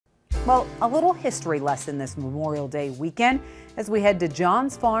Well, a little history lesson this Memorial Day weekend as we head to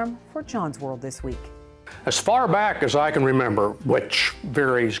John's Farm for John's World this week. As far back as I can remember, which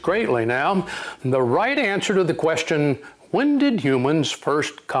varies greatly now, the right answer to the question, when did humans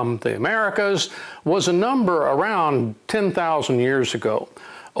first come to the Americas, was a number around 10,000 years ago.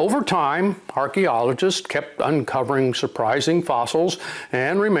 Over time, archaeologists kept uncovering surprising fossils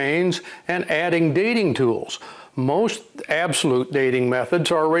and remains and adding dating tools. Most absolute dating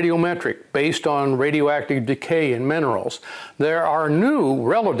methods are radiometric, based on radioactive decay in minerals. There are new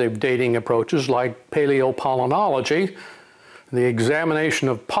relative dating approaches like paleopollenology, the examination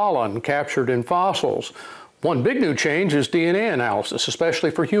of pollen captured in fossils. One big new change is DNA analysis,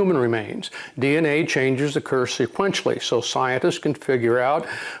 especially for human remains. DNA changes occur sequentially, so scientists can figure out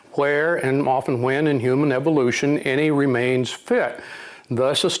where and often when in human evolution any remains fit,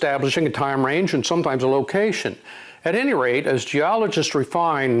 thus establishing a time range and sometimes a location. At any rate, as geologists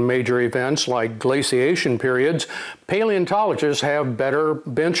refine major events like glaciation periods, paleontologists have better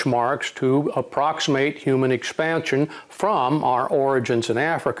benchmarks to approximate human expansion from our origins in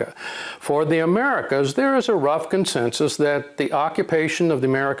Africa. For the Americas, there is a rough consensus that the occupation of the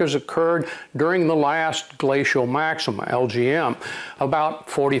Americas occurred during the last glacial maxima, LGM, about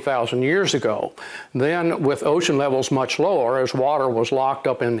 40,000 years ago. Then, with ocean levels much lower, as water was locked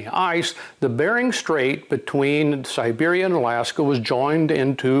up in the ice, the Bering Strait between Siberia and Alaska was joined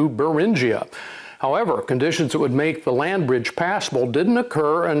into Beringia. However, conditions that would make the land bridge passable didn't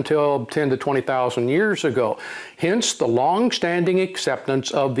occur until 10 to 20,000 years ago, hence the long-standing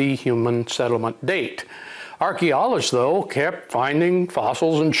acceptance of the human settlement date. Archaeologists, though, kept finding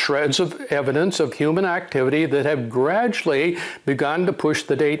fossils and shreds of evidence of human activity that have gradually begun to push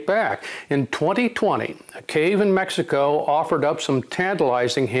the date back. In 2020, a cave in Mexico offered up some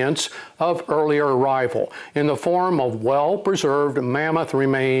tantalizing hints of earlier arrival in the form of well-preserved mammoth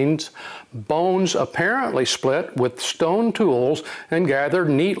remains, bones apparently split with stone tools and gathered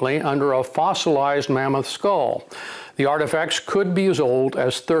neatly under a fossilized mammoth skull. The artifacts could be as old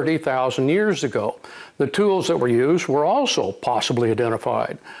as 30,000 years ago. The tools that were used were also possibly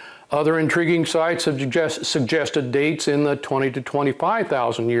identified. Other intriguing sites have suggested dates in the 20 to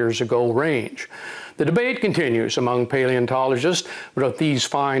 25,000 years ago range. The debate continues among paleontologists, but if these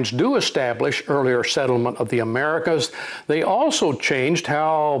finds do establish earlier settlement of the Americas, they also changed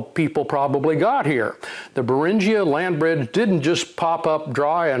how people probably got here. The Beringia land bridge didn't just pop up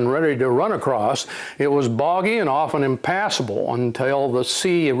dry and ready to run across. It was boggy and often impassable until the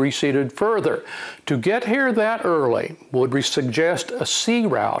sea receded further. To get here that early would suggest a sea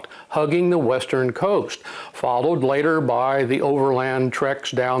route hugging the western coast, followed later by the overland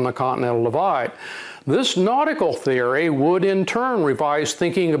treks down the Continental Divide. This nautical theory would in turn revise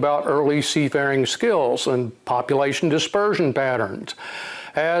thinking about early seafaring skills and population dispersion patterns.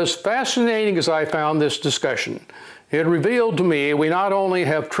 As fascinating as I found this discussion, it revealed to me we not only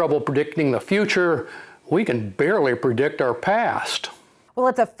have trouble predicting the future, we can barely predict our past. Well,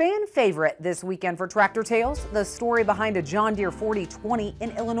 it's a fan favorite this weekend for Tractor Tales, the story behind a John Deere 4020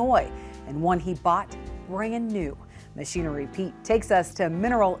 in Illinois, and one he bought brand new. Machinery Pete takes us to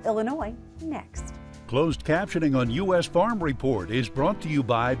Mineral, Illinois next. Closed captioning on U.S. Farm Report is brought to you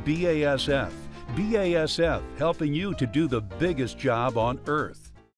by BASF. BASF, helping you to do the biggest job on Earth.